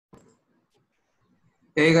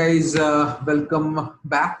Hey guys, welcome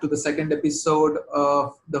back to the second episode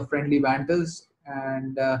of the Friendly Banters.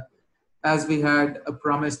 And as we had a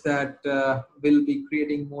promise that we'll be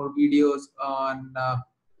creating more videos on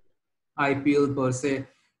IPL per se,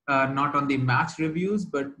 not on the match reviews,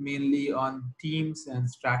 but mainly on teams and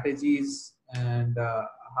strategies and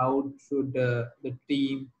how should the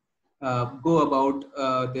team go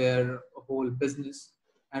about their whole business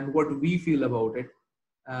and what we feel about it.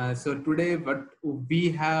 So today, what we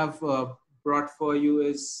have brought for you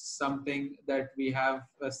is something that we have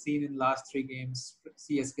seen in last three games.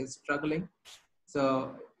 CSK struggling.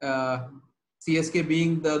 So CSK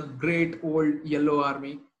being the great old yellow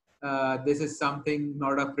army, this is something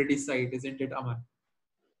not a pretty sight, isn't it, Aman?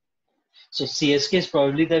 So CSK is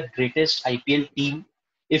probably the greatest IPL team,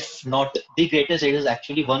 if not the greatest. It is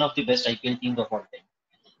actually one of the best IPL teams of all time.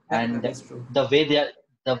 That And is true. the way they are,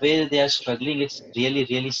 the way they are struggling, it's really,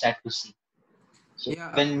 really sad to see. So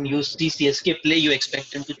Yeah, when you see CSK play, you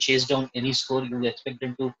expect them to chase down any score, you expect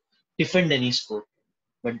them to defend any score.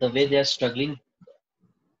 But the way they are struggling,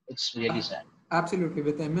 it's really sad. absolutely.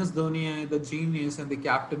 With MS Dhoni, the genius and the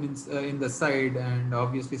captain in the side, and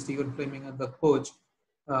obviously Stephen Fleming as the coach,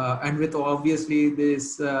 and with obviously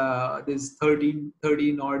this 13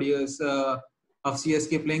 odd years of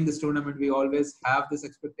CSK playing this tournament, we always have this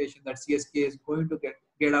expectation that CSK is going to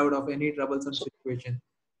get out of any troublesome So situation,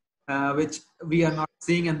 which we are not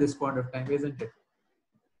seeing at this point of time, isn't it?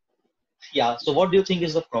 yeah, so what do you think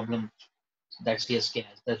is the problem that CSK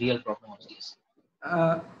has, the real problem of CSK?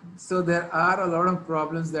 Uh, so there are a lot of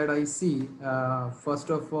problems that I see. First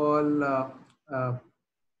of all, uh,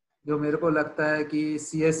 जो मेरे को लगता है कि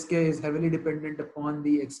C S K is heavily dependent upon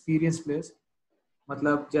the experience players.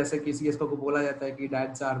 मतलब जैसे कि C S को बोला जाता है कि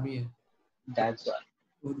डैड्स आर्मी है. That's why.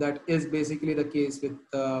 That is basically the case with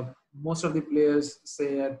most of the players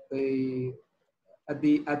say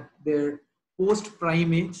at their post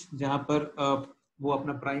prime age जहाँ पर वो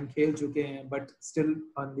अपना prime खेल चुके हैं but still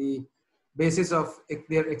on the basis of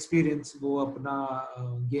their experience वो अपना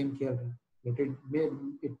game खेल रहे हैं.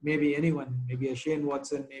 It may be anyone, maybe a Shane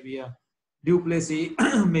Watson, maybe a Duplessis,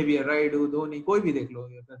 maybe a Raidu, Dhoni, कोई भी देख लो.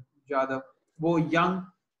 ज्यादा वो young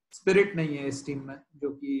spirit नहीं है इस टीम में So जो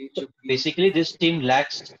कि basically, this team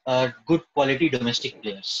lacks good quality domestic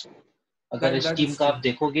players. अगर इस that टीम is का true. आप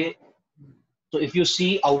देखोगे, so if you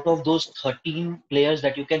see out of those 13 players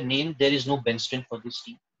that you can name, there is no bench strength for this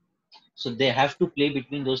team. So they have to play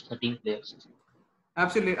between those 13 players.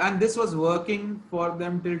 Absolutely, and this was working for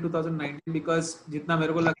them till 2019 because जितना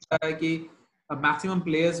मेरे को लगता है कि maximum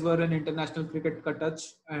players were in international cricket का touch,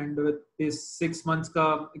 and with this 6 months का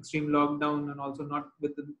extreme lockdown and also not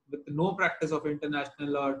with no practice of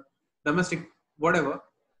international or domestic whatever,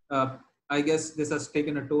 uh, I guess this has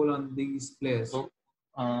taken a toll on these players. So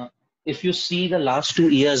uh, if you see the last 2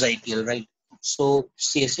 years IPL, right? So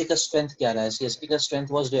CSK का strength क्या रहा है? CSK का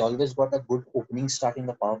strength was they always got a good opening start in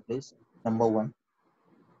the power plays. Number one.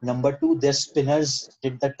 Number two, their spinners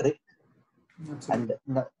did the trick. Absolutely.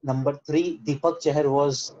 And number three, Deepak Chahar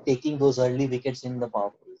was taking those early wickets in the power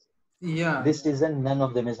plays. Yeah, This season, none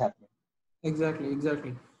of them is happening.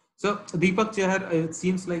 exactly. So Deepak Chahar, it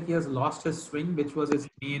seems like he has lost his swing, which was his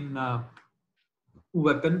main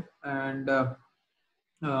weapon, and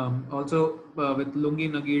also with Lungi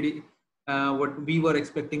Nagidi, what we were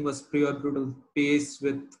expecting was pure brutal pace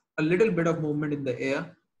with a little bit of movement in the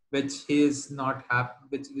air, which he is not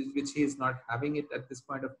which he is not having it at this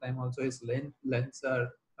point of time. Also, his lengths are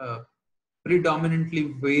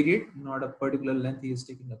predominantly varied, not a particular length he is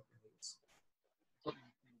taking up. So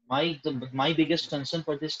my biggest concern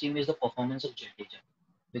for this team is the performance of Jadeja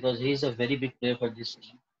because he is a very big player for this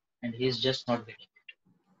team and he is just not getting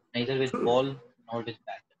it, neither with True. ball nor with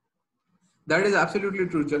bat. That is absolutely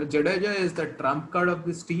true. Jadeja is the trump card of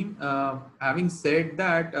this team. Having said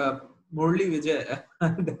that, Murli Vijay,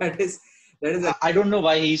 that is that is I don't know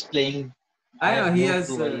why he's playing. I I know have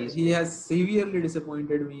no clue why he's he playing. has severely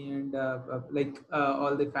disappointed me and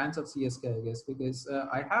all the fans of CSK, I guess, because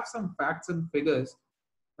I have some facts and figures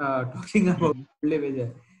talking about Mhm. Murli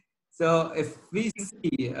Vijay. So if we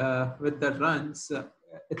see with the runs,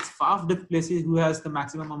 it's Faf du Plessis who has the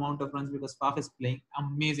maximum amount of runs because Faf is playing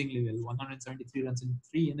amazingly well, 173 runs in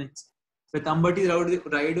 3 innings. With Ambati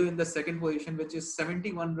Raidu in the second position, which is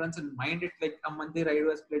 71 runs, and mind it, like Ambati Raidu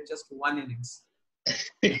has played just one innings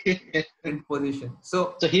in position.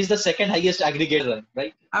 So So he's the second highest aggregate run,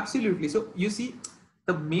 right? absolutely. So you see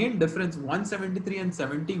the main difference 173 and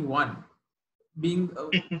 71 being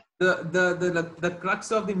the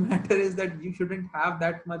crux of the matter is that you shouldn't have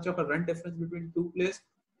that much of a run difference between two players,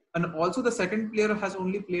 and also the second player has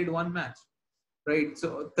only played one match. right?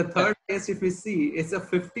 So the third case, if we see, is a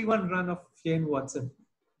 51 run of Shane Watson.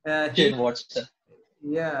 He Shane Watson.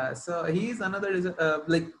 Yeah, so he's another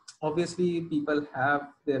like obviously people have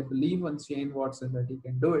their belief on Shane Watson that he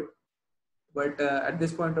can do it, but at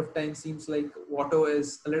this point of time, seems like Watto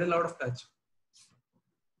is a little out of touch.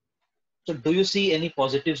 So do you see any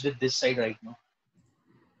positives with this side right now?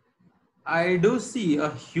 I do see a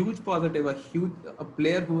huge positive, a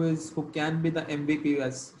player who can be the MVP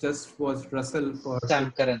as just was Russell for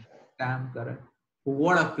Sam Curran. Tam Curran.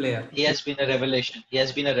 What a player! He has been a revelation. He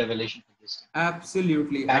has been a revelation for this team.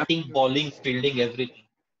 Absolutely, Batting, bowling, fielding, everything.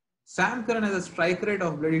 Sam Curran has a strike rate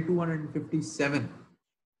of bloody 257.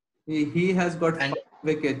 He has got And 5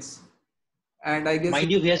 wickets, and I guess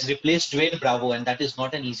mind you, he has replaced Dwayne Bravo, and that is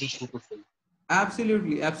not an easy shoe to fill.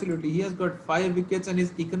 absolutely, he has got 5 wickets, and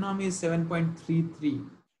his economy is 7.33,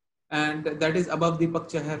 and that is above Deepak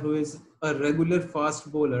Chahar, who is a regular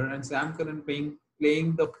fast bowler, and Sam Curran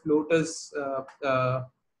playing the floaters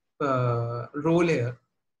role here.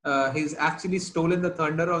 He's actually stolen the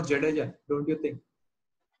thunder of Jadeja, don't you think?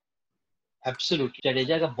 Absolutely.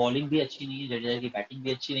 Jadeja का bowling भी अच्छी नहीं है, जडेजा की batting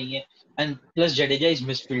भी अच्छी नहीं है, and plus Jadeja is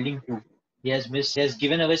misfielding too. He has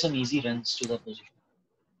given away some easy runs to the position.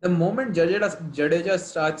 The moment Jadeja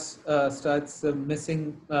starts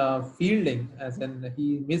missing fielding, as in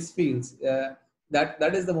he misfields,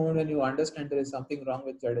 that is the moment when you understand there is something wrong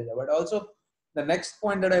with Jadeja. But also, the next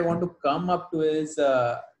point that I want to come up to is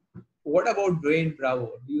what about Dwayne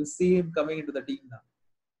Bravo? Do you see him coming into the team now?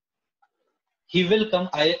 He will come.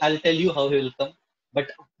 I'll tell you how he will come. But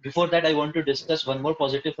before that, I want to discuss one more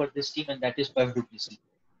positive for this team, and that is Pav Duplessis.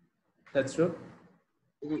 That's true.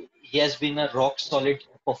 He has been a rock solid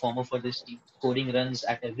performer for this team, scoring runs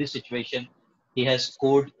at every situation. He has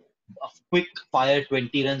scored a quick fire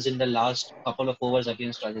 20 runs in the last couple of overs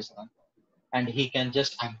against Rajasthan, and he can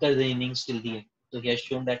just anchor the innings till the end. So he has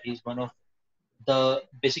shown that he's one of the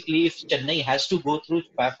basically if Chennai has to go through,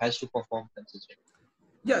 Faf has to perform consistently.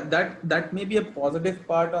 Yeah, that may be a positive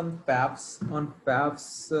part on Fab's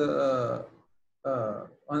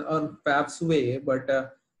way, but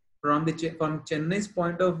from Chennai's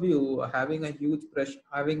point of view, having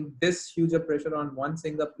this huge a pressure on one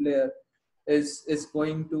single player is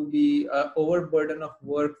going to be a overburden of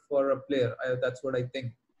work for a player. That's what I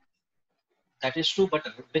think. That is true, but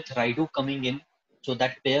with Raidu coming in, so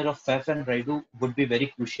that pair of Faf and Raidu would be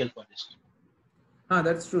very crucial for this team.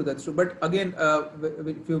 That's true. That's true. But again,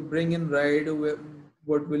 if you bring in Ride,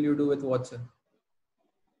 what will you do with Watson?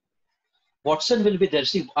 Watson will be there.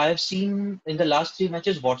 See, I have seen in the last 3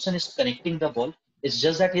 matches, Watson is connecting the ball. It's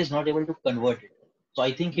just that he's not able to convert it. So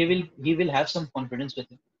I think he will have some confidence with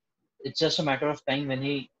him. It's just a matter of time when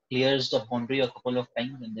he clears the boundary a couple of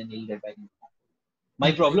times and then he'll get back in. My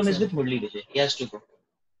Makes problem is with sense. Murli Vijay. He has to go.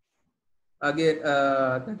 Again,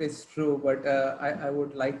 that is true, but I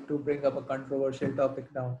would like to bring up a controversial topic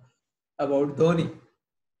now about Dhoni.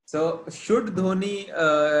 So, should Dhoni,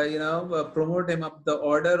 promote him up the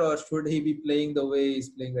order, or should he be playing the way he's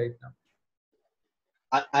playing right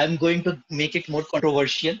I'm going to make it more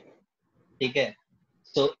controversial. Okay.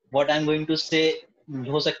 So what I'm going to say,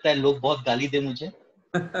 हो सकता है लोग बहुत गाली दे मुझे,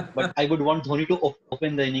 but now? I would want Dhoni to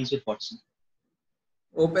open the innings with Watson.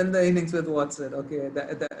 Open the innings with Watson. Okay,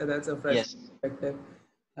 that's a fresh Yes. perspective.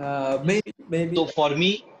 Yes. Maybe. So for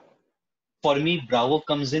me, Bravo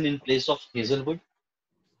comes in place of Hazelwood.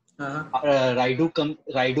 Uh-huh,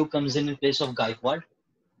 Raidu comes in place of Gaikwad,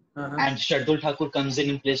 uh-huh. and Shardul Thakur comes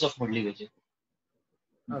in place of Murli Vijay.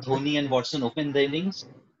 Okay. Dhoni and Watson open the innings.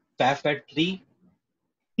 Faf at 3,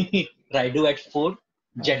 Raidu at 4,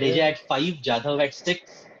 Jadeja Okay. at 5, Jadhav at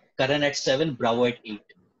 6, Karan at 7, Bravo at 8.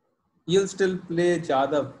 You'll still play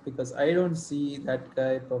Jadhav because I don't see that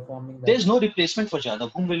guy performing that. There's no replacement for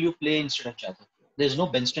Jadhav. Whom will you play instead of Jadhav? There's no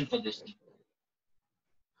bench strength for this team.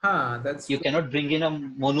 That's You true. cannot bring in a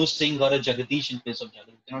Monu Singh or a Jagadish in place of Jadhav.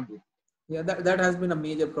 You cannot do it. Yeah, that has been a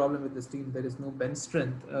major problem with this team. There is no bench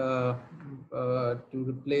strength to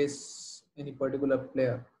replace any particular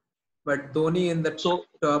player. But Dhoni in the So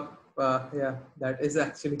top, yeah, that is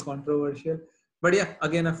actually controversial. But yeah,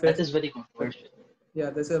 again, a fresh that is very perspective. controversial. Yeah,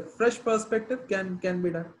 there's a fresh perspective can be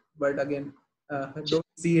done. But again, don't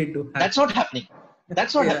see it to That's happen. not happening.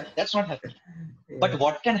 That's not Yeah, happening. That's not happening. But yeah.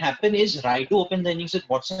 what can happen is Raidu open the innings with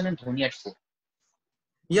Watson and Dhoni at 4.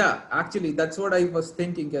 Yeah, actually, that's what I was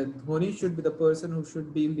thinking. Dhoni should be the person who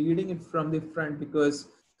should be leading it from the front because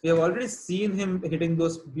we have already seen him hitting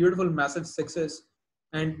those beautiful, massive sixes,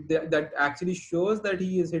 and that actually shows that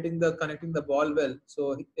he is connecting the ball well.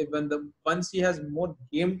 So once he has more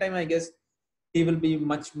game time, I guess he will be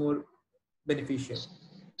much more beneficial.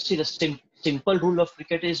 See, simple rule of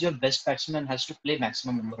cricket is your best batsman has to play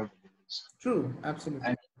maximum number of deliveries. True, absolutely.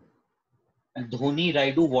 And, and Dhoni,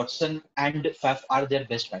 Raidu, Watson, and Faf are their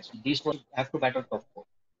best batsmen. These four have to bat on top four.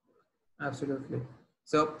 Absolutely.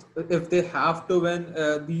 So if they have to win,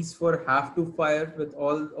 these four have to fire with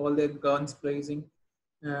all their guns blazing,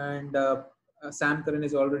 and Sam Curran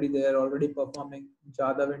is already there, already performing.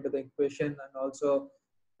 Jadhav into the equation, and also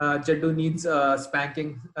Jaddu needs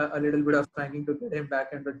spanking, a little bit of spanking to get him back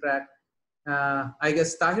on the track. I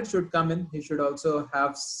guess Tahir should come in. He should also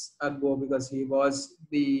have a go because he was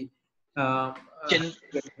the uh, uh, Chen-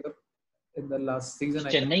 in the last season,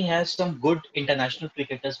 I guess. Chennai has some good international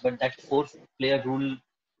cricketers, but that four-player rule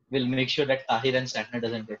will make sure that Tahir and Satner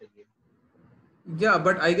doesn't get a game. Yeah,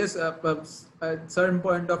 but I guess at certain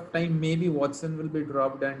point of time, maybe Watson will be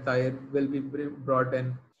dropped and Tyre will be brought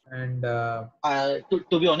in, and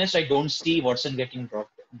To be honest, I don't see Watson getting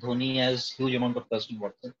dropped. Dhoni has huge amount of trust in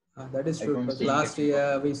Watson. that is I true don't because see him last getting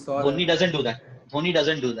dropped. year we saw that. Dhoni doesn't do that. Dhoni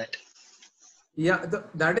doesn't do that. Yeah,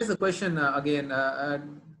 that is the question again.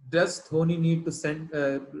 Does Dhoni need to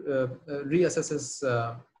reassess his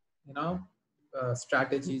you know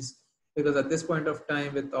strategies? Because at this point of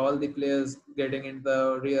time, with all the players getting in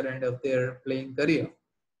the rear end of their playing career,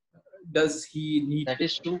 does he need That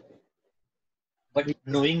is true. But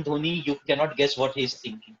knowing Dhoni, you cannot guess what he's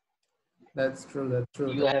thinking. That's true. That's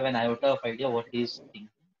true. You have an iota of idea what he's thinking,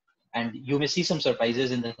 and you may see some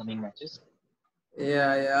surprises in the coming matches.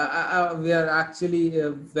 Yeah, yeah. We are actually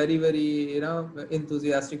very, very,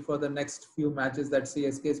 enthusiastic for the next few matches that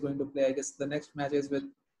CSK is going to play. I guess the next match is with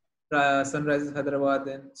Sunrisers Hyderabad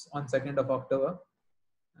on 2nd of October,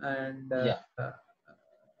 and Yeah.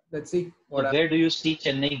 let's see So what where do you see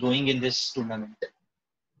Chennai going in this tournament?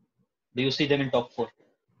 Do you see them in top four?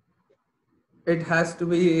 it has to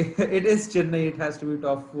be. It is Chennai. It has to be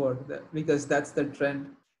top four because that's the trend.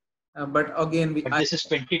 But again, But this is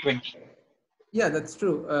 2020, yeah, that's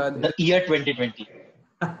true. the year 2020.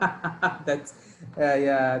 That's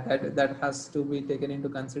yeah, that has to be taken into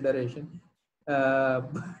consideration.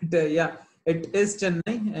 But yeah, it is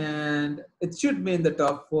Chennai, and it should be in the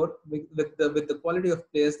top four with the quality of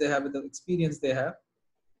players they have, with the experience they have.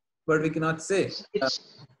 But we cannot say. It's, it's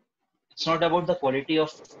it's not about the quality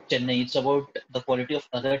of Chennai. It's about the quality of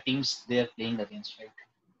other teams they are playing against, right?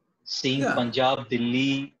 Seeing Yeah, Punjab,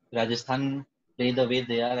 Delhi, Rajasthan play the way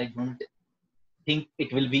they are, I don't think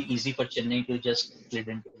it will be easy for Chennai to just slid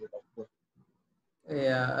into the top four.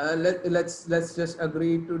 yeah. Let's just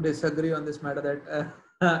agree to disagree on this matter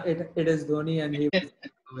that it is Dhoni and he will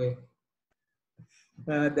away.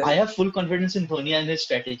 I That have full confidence in Dhoni and his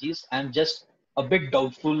strategies. I'm just a bit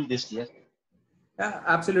doubtful this year. Yeah,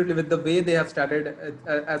 absolutely. With the way they have started,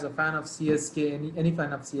 as a fan of CSK, any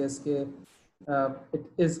fan of CSK, it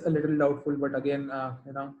is a little doubtful. But again,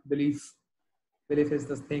 belief is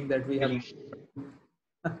the thing that we have. Belief,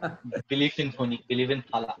 belief in Dhoni, believe in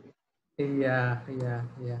Thala. Yeah, yeah,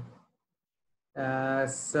 yeah.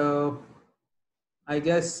 So I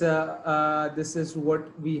guess this is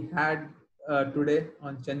what we had today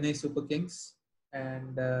on Chennai Super Kings,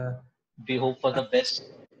 and We hope for the best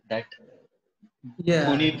that yeah,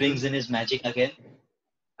 Dhoni brings in his magic again.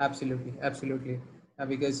 absolutely, absolutely.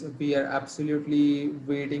 Because we are absolutely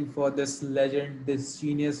waiting for this legend, this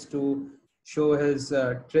genius to show his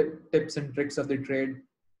tips and tricks of the trade.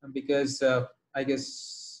 Because I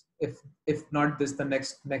guess if not this, the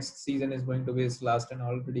next season is going to be his last, and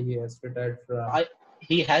already he has retired from.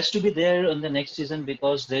 He has to be there in the next season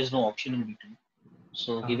because there's no option in between.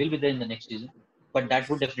 So he Uh, will be there in the next season. But that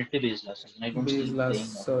would definitely be his last season. I don't be see his him playing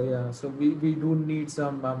last. more. So yeah, so we do need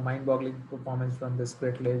some mind-boggling performance from this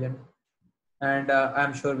great legend, and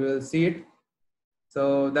I'm sure we will see it.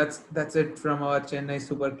 So that's it from our Chennai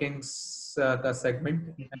Super Kings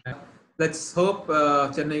segment. Let's hope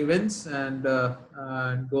Chennai wins and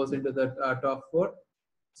goes into the top four.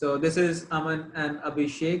 So this is Aman and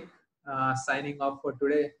Abhishek signing off for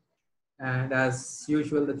today. And as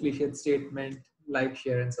usual, the cliched statement: like,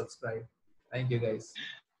 share, and subscribe. Thank you, guys.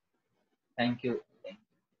 Thank you.